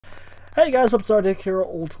Hey guys, what's RDiK here,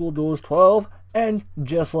 Old School Duelist 12, and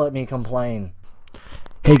just let me complain.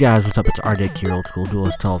 Hey guys, what's up? It's RDiK here, Old School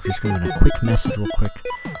Duelist 12. Just giving a quick message real quick,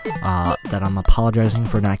 that I'm apologizing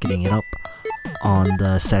for not getting it up on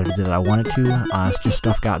the Saturday that I wanted to. It's just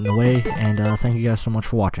stuff got in the way, and thank you guys so much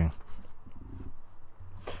for watching.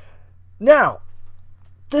 Now,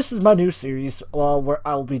 this is my new series, where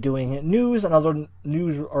I'll be doing news and other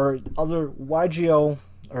YGOPro,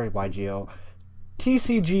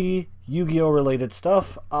 TCG, Yu-Gi-Oh related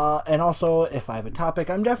stuff, and also if I have a topic,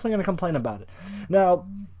 I'm definitely going to complain about it. Now,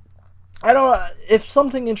 I don't know, if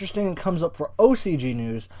something interesting comes up for OCG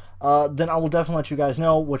news, then I will definitely let you guys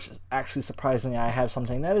know, which actually surprisingly I have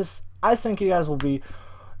something that is, I think you guys will be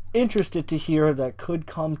interested to hear that could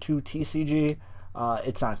come to TCG.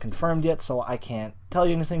 It's not confirmed yet, so I can't tell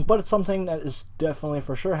you anything, but it's something that is definitely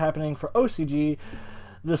for sure happening for OCG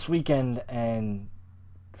this weekend and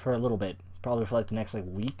for a little bit. Probably for like the next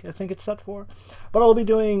week, I think it's set for. But I'll be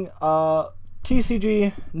doing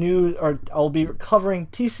TCG news, or I'll be covering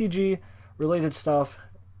TCG related stuff.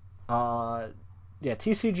 Yeah,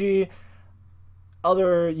 TCG,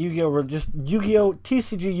 other Yu-Gi-Oh, just Yu-Gi-Oh,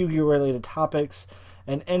 TCG, Yu-Gi-Oh related topics,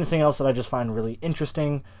 and anything else that I just find really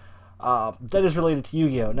interesting that is related to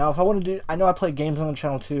Yu-Gi-Oh. Now, if I want to do, I know I play games on the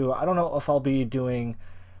channel too. I don't know if I'll be doing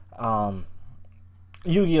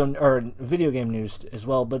Yu-Gi-Oh or video game news as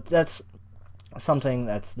well, but that's something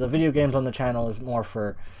that's the video games on the channel is more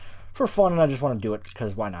for fun, and I just want to do it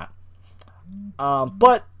because why not?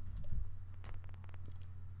 But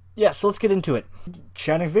yeah, so let's get into it.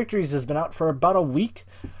 Shining Victories has been out for about a week,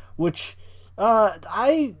 which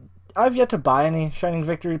I've yet to buy any Shining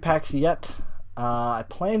Victory packs yet. I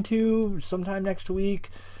plan to sometime next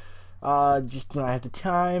week, just when I have the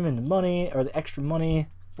time and the money, or the extra money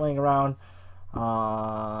laying around.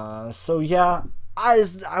 So yeah,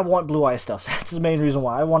 I want Blue Eye stuff. That's the main reason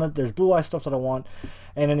why I want it. There's Blue Eye stuff that I want,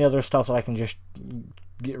 and any other stuff that I can just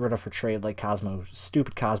get rid of for trade, like Cosmos,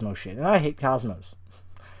 stupid Cosmos shit. And I hate Cosmos.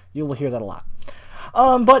 You will hear that a lot.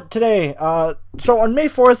 But today, so on May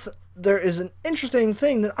 4th, there is an interesting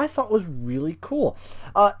thing that I thought was really cool.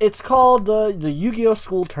 It's called the Yu-Gi-Oh!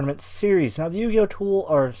 School Tournament Series. Now, the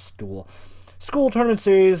Yu-Gi-Oh! School Tournament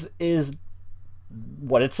Series is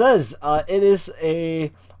what it says. It is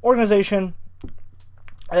a organization.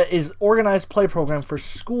 Is organized play program for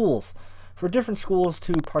schools, for different schools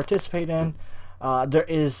to participate in. There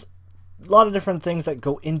is a lot of different things that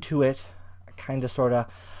go into it, kind of, sort of.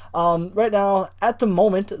 Right now, at the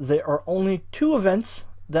moment, there are only 2 events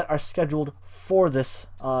that are scheduled for this,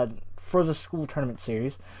 for the school tournament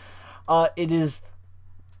series. One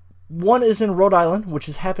is in Rhode Island, which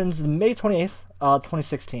happens May 28th,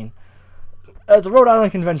 2016, at the Rhode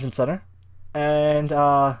Island Convention Center, and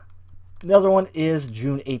the other one is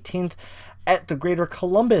June 18th at the Greater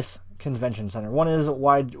Columbus Convention Center. One is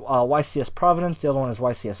YCS Providence, the other one is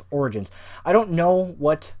YCS Origins. I don't know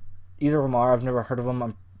what either of them are. I've never heard of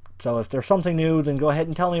them. So if there's something new, then go ahead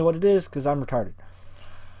and tell me what it is, because I'm retarded.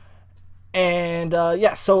 And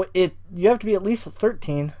yeah, so you have to be at least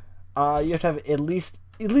 13. You have to have at least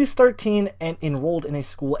 13 and enrolled in a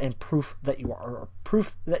school, and proof that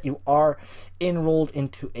you are enrolled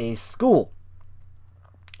into a school.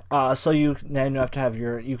 So you then have to have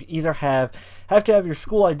you either have to have your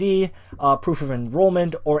school ID, proof of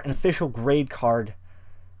enrollment, or an official grade card,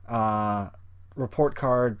 report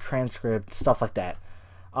card, transcript, stuff like that,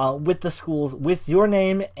 with your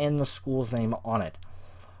name and the school's name on it.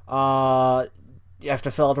 You have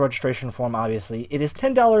to fill out the registration form. Obviously, it is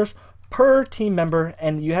 $10 per team member,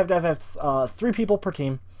 and you have to have 3 people per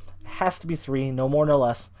team. It has to be 3, no more, no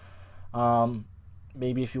less.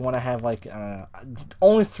 Maybe if you want to have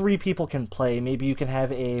only 3 people can play, maybe you can have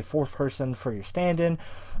a 4th person for your stand-in,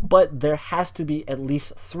 but there has to be at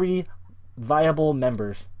least 3 viable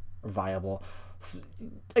members. Viable,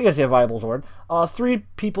 I guess, yeah, viable is a word. 3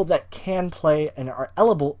 people that can play and are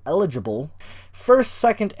eligible. First,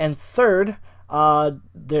 second, and third.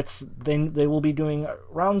 They will be doing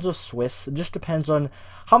rounds of Swiss. It just depends on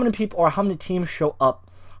how many people or how many teams show up.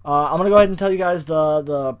 I'm gonna go ahead and tell you guys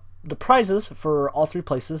the prizes for all 3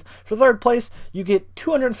 places. For 3rd place, you get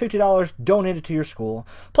 $250 donated to your school,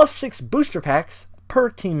 plus 6 booster packs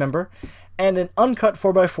per team member, and an uncut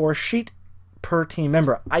 4x4 sheet per team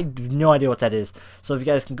member. I have no idea what that is. So if you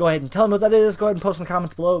guys can go ahead and tell me what that is, go ahead and post in the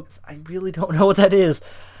comments below, because I really don't know what that is.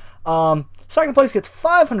 2nd place gets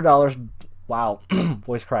 $500. Wow,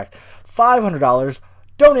 voice cracked. $500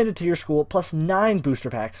 donated to your school, plus 9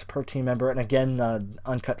 booster packs per team member, and again,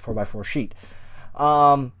 uncut 4x4 sheet.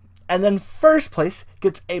 And then 1st place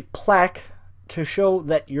gets a plaque to show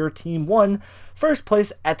that your team won 1st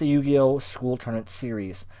place at the Yu-Gi-Oh! School Tournament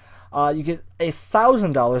Series. You get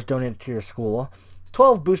 $1,000 donated to your school,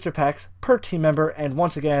 12 booster packs per team member, and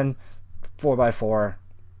once again, 4x4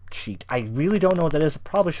 cheat. I really don't know what that is. I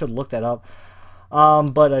probably should look that up.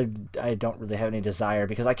 But I don't really have any desire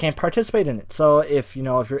because I can't participate in it. So if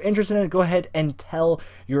you're interested in it, go ahead and tell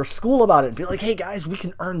your school about it and be like, hey guys, we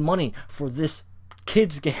can earn money for this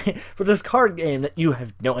kids game, for this card game that you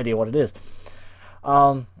have no idea what it is.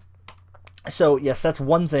 So yes, that's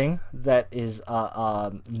one thing that is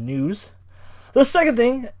news. The second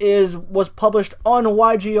thing was published on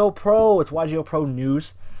YGOPro. It's YGOPro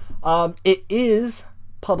news. It is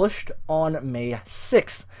published on May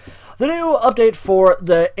 6th. The new update for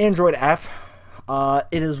the Android app,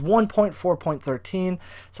 it is 1.4.13.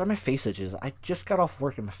 Sorry, my face itches. I just got off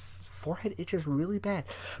work and my forehead itches really bad.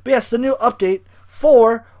 But yes, the new update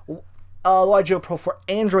for YGOPro for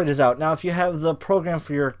Android is out. Now, if you have the program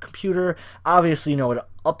for your computer, obviously, it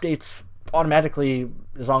updates automatically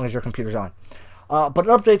as long as your computer's on. But it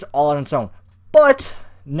updates all on its own. But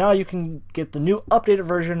now you can get the new updated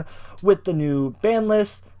version with the new ban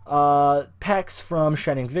list, packs from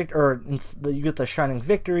Shining Victor, you get the Shining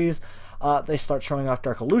Victories. They start showing off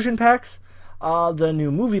Dark Illusion packs, the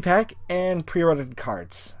new movie pack, and pre-ordered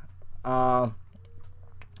cards.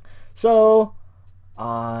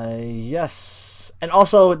 Yes. And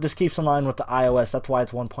also, this keeps in line with the iOS. That's why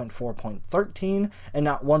it's 1.4.13 and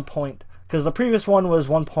not because the previous one was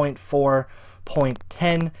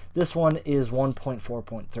 1.4.10. This one is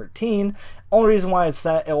 1.4.13. Only reason why it's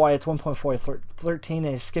 1.4.13 and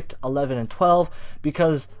it skipped 11 and 12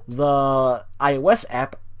 because the iOS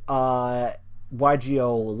app,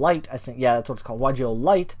 YGOH Lite, I think, yeah, that's what it's called, YGOH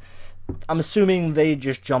Lite. I'm assuming they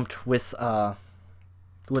just jumped with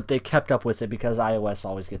what they kept up with it because iOS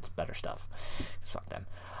always gets better stuff. Fuck them.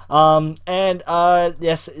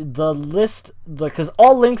 Yes, the list, because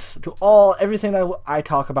all links to everything that I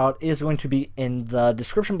talk about is going to be in the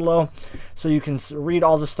description below, so you can read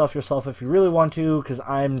all the stuff yourself if you really want to, because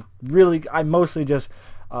I'm mostly just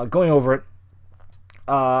going over it.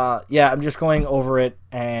 Yeah, I'm just going over it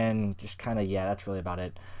and just kind of, yeah, that's really about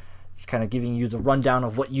it. Just kind of giving you the rundown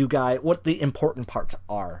of what the important parts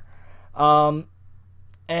are.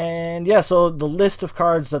 And yeah, so the list of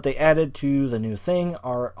cards that they added to the new thing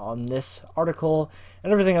are on this article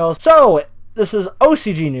and everything else. So this is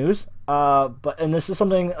OCG news, and this is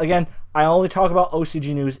something, again, I only talk about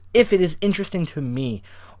OCG news if it is interesting to me,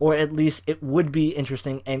 or at least it would be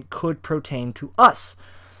interesting and could pertain to us.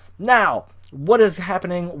 Now, what is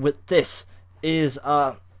happening with this is,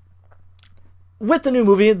 with the new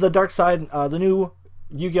movie, The Dark Side, the new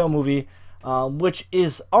Yugioh movie, which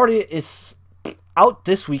is out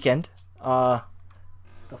this weekend. The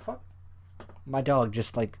fuck? My dog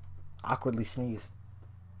just awkwardly sneezed.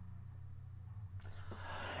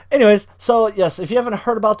 Anyways, so yes, if you haven't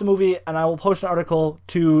heard about the movie, and I will post an article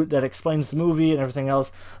too that explains the movie and everything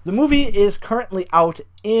else. The movie is currently out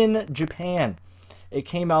in Japan. It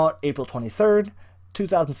came out April 23rd,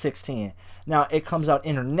 2016. Now it comes out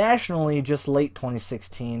internationally just late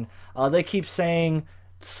 2016. They keep saying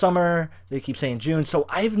summer, they keep saying June, so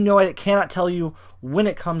I have no idea, cannot tell you when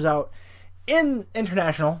it comes out in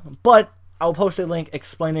international, but I'll post a link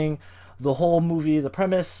explaining the whole movie, the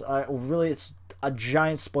premise. Really, it's a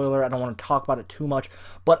giant spoiler. I don't want to talk about it too much,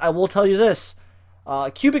 but I will tell you this.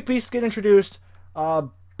 Cubic Beasts get introduced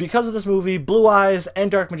because of this movie. Blue Eyes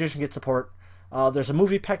and Dark Magician get support. There's a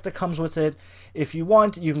movie pack that comes with it. If you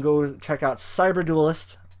want, you can go check out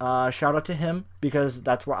Cyberduelist. Shout out to him, because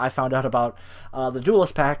that's where I found out about the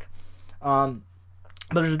Duelist pack. But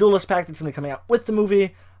there's a Duelist pack that's going to be coming out with the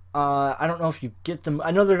movie. I don't know if you get them. I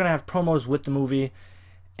know they're going to have promos with the movie,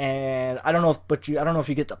 and I don't know if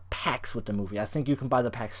you get the packs with the movie. I think you can buy the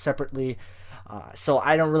packs separately. So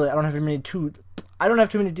I don't have too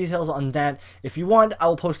many details on that. If you want, I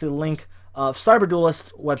will post a link of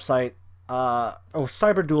Cyberduelist website, or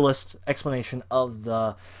Cyberduelist explanation of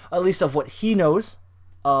at least of what he knows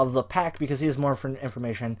of the pack, because he has more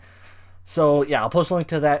information. So yeah, I'll post a link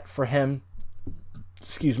to that for him.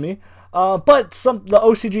 Excuse me. But the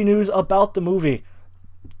OCG news about the movie.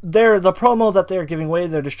 The promo that they're giving away,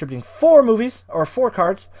 they're distributing 4 movies, or 4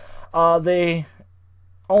 cards. They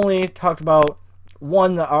only talked about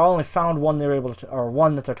one, I only found one they were able to, or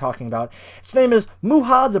one that they're talking about. Its name is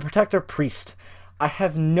Mahad the Protector Priest. I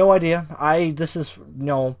have no idea. This is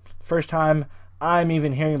first time I'm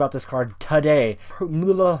even hearing about this card today.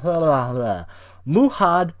 Mahad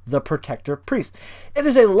the Protector Priest. It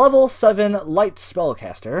is a level 7 light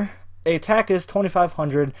spellcaster. Attack is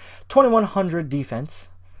 2500, 2100 defense.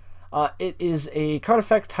 It is a card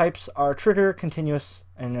effect. Types are trigger, continuous,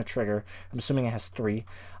 and a trigger. I'm assuming it has 3,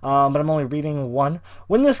 but I'm only reading 1.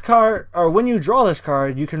 When this card, or when you draw this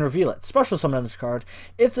card, you can reveal it. Special summon this card.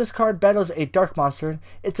 If this card battles a dark monster,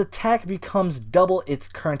 its attack becomes double its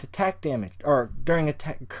current attack damage, or during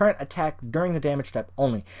current attack during the damage step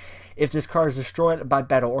only. If this card is destroyed by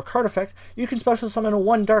battle or card effect, you can special summon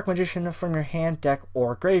 1 Dark Magician from your hand, deck,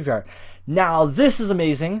 or graveyard. Now this is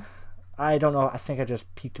amazing. I don't know. I think I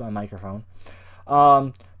just peeked my microphone.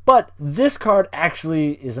 But this card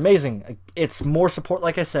actually is amazing. It's more support,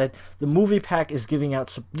 like I said. The movie pack is giving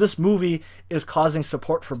out... This movie is causing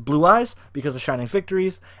support for Blue Eyes because of Shining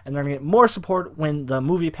Victories, and they're going to get more support when the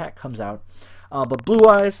movie pack comes out. But Blue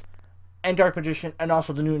Eyes and Dark Magician, and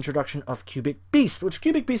also the new introduction of Cubic Beast, which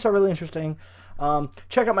Cubic Beasts are really interesting.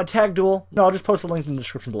 Check out my tag duel. No, I'll just post a link in the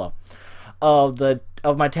description below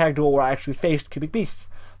of my tag duel where I actually faced Cubic Beasts.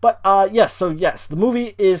 But yes, the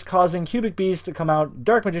movie is causing Cubic Beast to come out,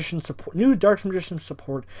 Dark Magician support, new Dark Magician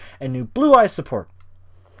support, and new Blue Eye support.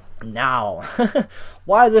 Now,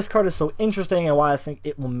 why this card is so interesting and why I think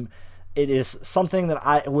it is something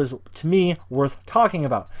that was to me worth talking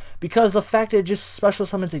about, because the fact that it just special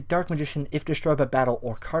summons a Dark Magician if destroyed by battle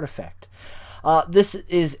or card effect. This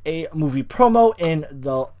is a movie promo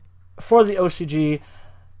for the OCG.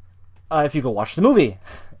 If you go watch the movie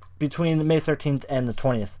between May 13th and the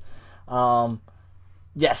 20th.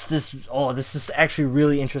 Yes, this is actually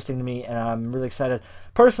really interesting to me, and I'm really excited.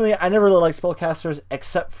 Personally, I never really liked spellcasters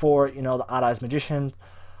except for, the Odd Eyes Magician,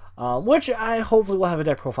 which I hopefully will have a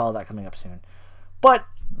deck profile of that coming up soon. But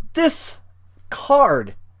this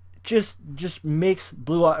card just makes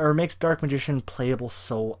makes Dark Magician playable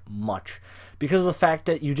so much because of the fact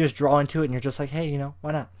that you just draw into it and you're just like, hey,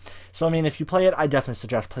 why not? So I mean, if you play it, I definitely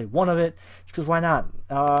suggest play 1 of it because why not?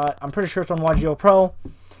 I'm pretty sure it's on YGOPro,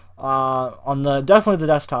 on definitely the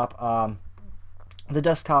desktop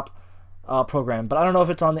program, but I don't know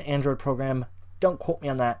if it's on the Android program. Don't quote me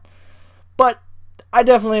on that. But I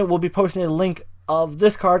definitely will be posting a link of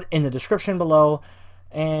this card in the description below.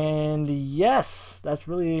 And yes, that's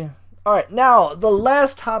really... Alright, now, the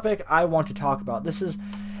last topic I want to talk about. This is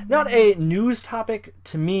not a news topic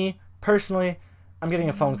to me, personally. I'm getting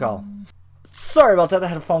a phone call. Sorry about that, I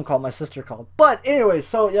had a phone call. My sister called. But anyways,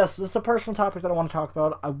 so yes, this is a personal topic that I want to talk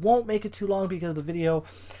about. I won't make it too long because the video...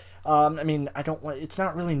 I mean, it's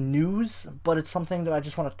not really news, but it's something that I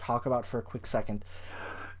just want to talk about for a quick second.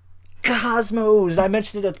 Cosmos! I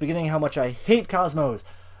mentioned it at the beginning how much I hate Cosmos.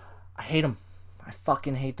 I hate them. I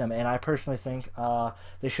fucking hate them, and I personally think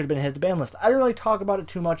they should have been hit the ban list. I didn't really talk about it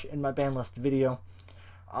too much in my ban list video,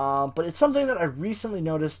 but it's something that I recently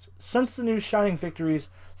noticed since the new Shining Victories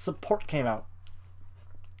support came out.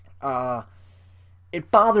 It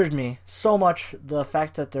bothered me so much, the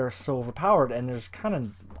fact that they're so overpowered, and there's kind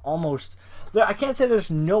of almost... I can't say there's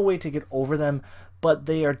no way to get over them, but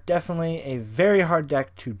they are definitely a very hard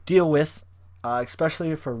deck to deal with,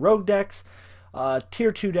 especially for rogue decks,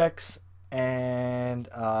 tier 2 decks, and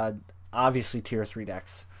obviously tier 3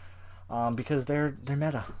 decks, because they're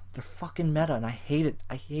meta. They're fucking meta, and I hate it.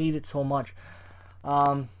 I hate it so much.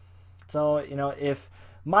 So if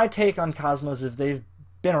my take on Cosmos is they've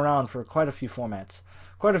been around for quite a few formats,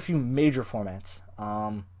 quite a few major formats,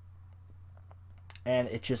 and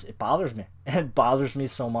it bothers me. It bothers me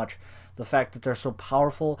so much, the fact that they're so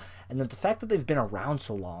powerful, and that the fact that they've been around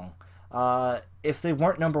so long. If they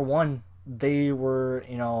weren't number 1, they were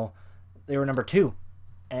they were number 2,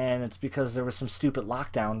 and it's because there was some stupid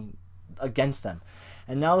lockdown against them.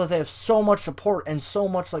 And now that they have so much support and so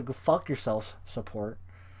much like go fuck yourself support,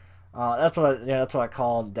 that's what I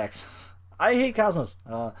call decks. I hate Cosmos.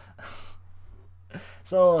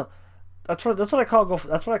 So that's what I call support.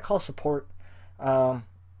 That's what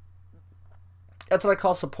I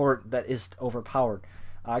call support that is overpowered.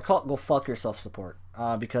 I call it go fuck yourself support,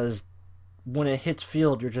 because when it hits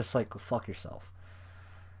field, you're just like, go fuck yourself.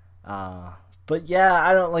 But yeah,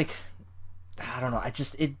 I don't know,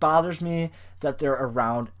 it bothers me that they're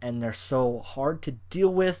around and they're so hard to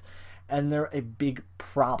deal with, and they're a big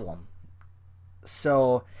problem.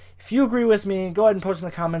 So if you agree with me, go ahead and post in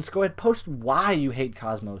the comments. Go ahead and post why you hate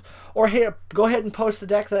Cosmos, or go ahead and post the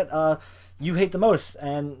deck that you hate the most.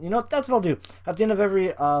 And that's what I'll do at the end of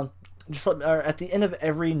every at the end of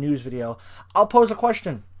every news video. I'll pose a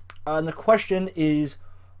question, and the question is,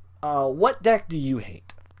 what deck do you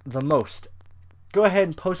hate the most? Go ahead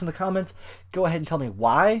and post in the comments. Go ahead and tell me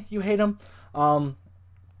why you hate them.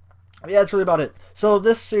 Yeah, that's really about it. So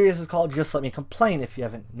this series is called Just Let Me Complain. If you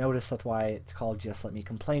haven't noticed, that's why it's called Just Let Me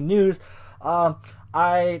Complain News.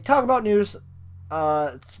 I talk about news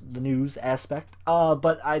It's the news aspect.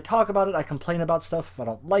 But I talk about it. I complain about stuff if I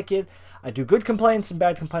don't like it. I do good complaints and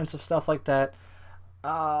bad complaints of stuff like that.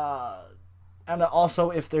 And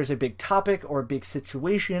also, if there's a big topic or a big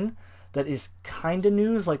situation that is kind of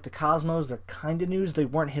news, like the Cosmos, they're kind of news. They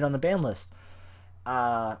weren't hit on the ban list.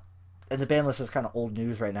 And the ban list is kind of old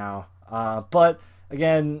news right now. But,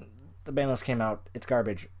 again, the ban list came out. It's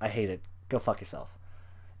garbage. I hate it. Go fuck yourself.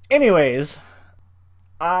 Anyways,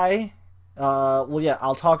 well, yeah,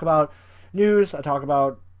 I'll talk about news. I talk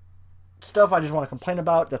about stuff I just want to complain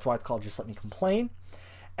about. That's why it's called Just Let Me Complain.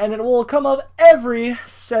 And it will come up every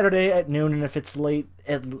Saturday at noon. And if it's late,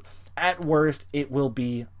 at worst, it will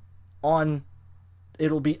be uploaded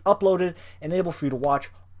and able for you to watch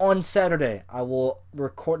on Saturday. I will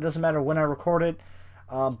record, doesn't matter when I record it,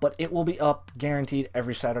 but it will be up guaranteed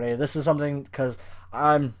every Saturday. This is something because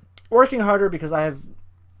I'm working harder, because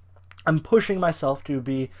I'm pushing myself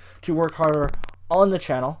to work harder on the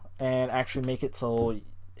channel and actually make it so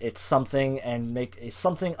it's something, and make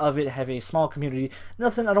something of it, have a small community. I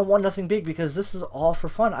don't want nothing big, because this is all for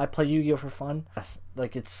fun. I play Yu-Gi-Oh for fun.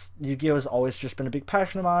 Like, Yu-Gi-Oh has always just been a big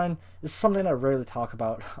passion of mine. This is something I rarely talk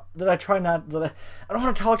about. I don't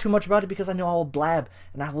want to talk too much about it, because I know I will blab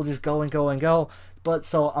and I will just go and go and go. But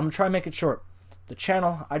so I'm trying to make it short. The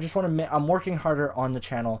channel, I'm working harder on the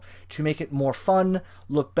channel to make it more fun,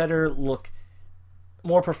 look better, look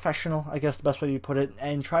more professional, I guess the best way to put it,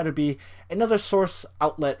 and try to be another source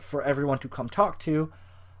outlet for everyone to come talk to.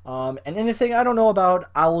 And anything I don't know about,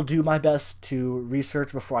 I will do my best to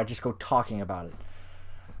research before I just go talking about it.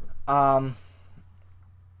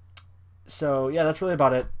 So yeah, that's really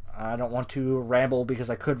about it. I don't want to ramble, because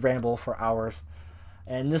I could ramble for hours.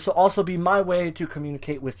 And this will also be my way to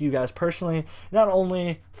communicate with you guys personally, not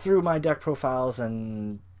only through my deck profiles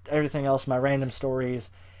and everything else, my random stories,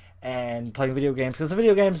 and playing video games, because the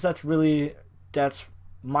video games, that's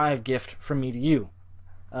my gift from me to you,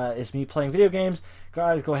 is me playing video games.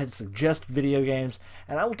 Guys, go ahead and suggest video games,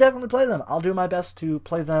 and I will definitely play them. I'll do my best to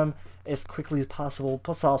play them as quickly as possible.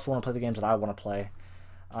 Plus, I also want to play the games that I want to play.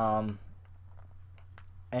 And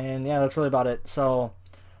yeah, that's really about it. So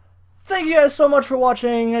thank you guys so much for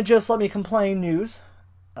watching Just Let Me Complain News.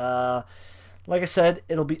 Like I said,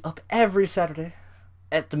 it'll be up every Saturday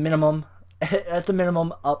at the minimum. At the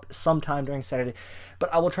minimum, up sometime during Saturday.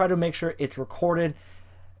 But I will try to make sure it's recorded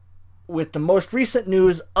with the most recent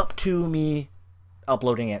news up to me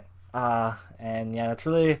uploading it. And yeah, that's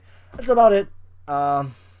about it.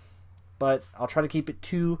 But I'll try to keep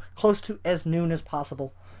it close to as noon as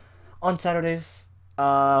possible on Saturdays.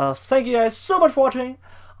 Thank you guys so much for watching.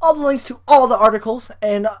 All the links to all the articles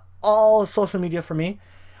and all social media for me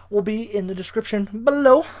will be in the description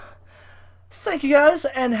below. Thank you guys,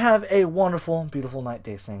 and have a wonderful, beautiful night,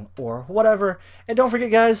 day, thing, or whatever. And don't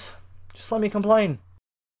forget, guys, just let me complain.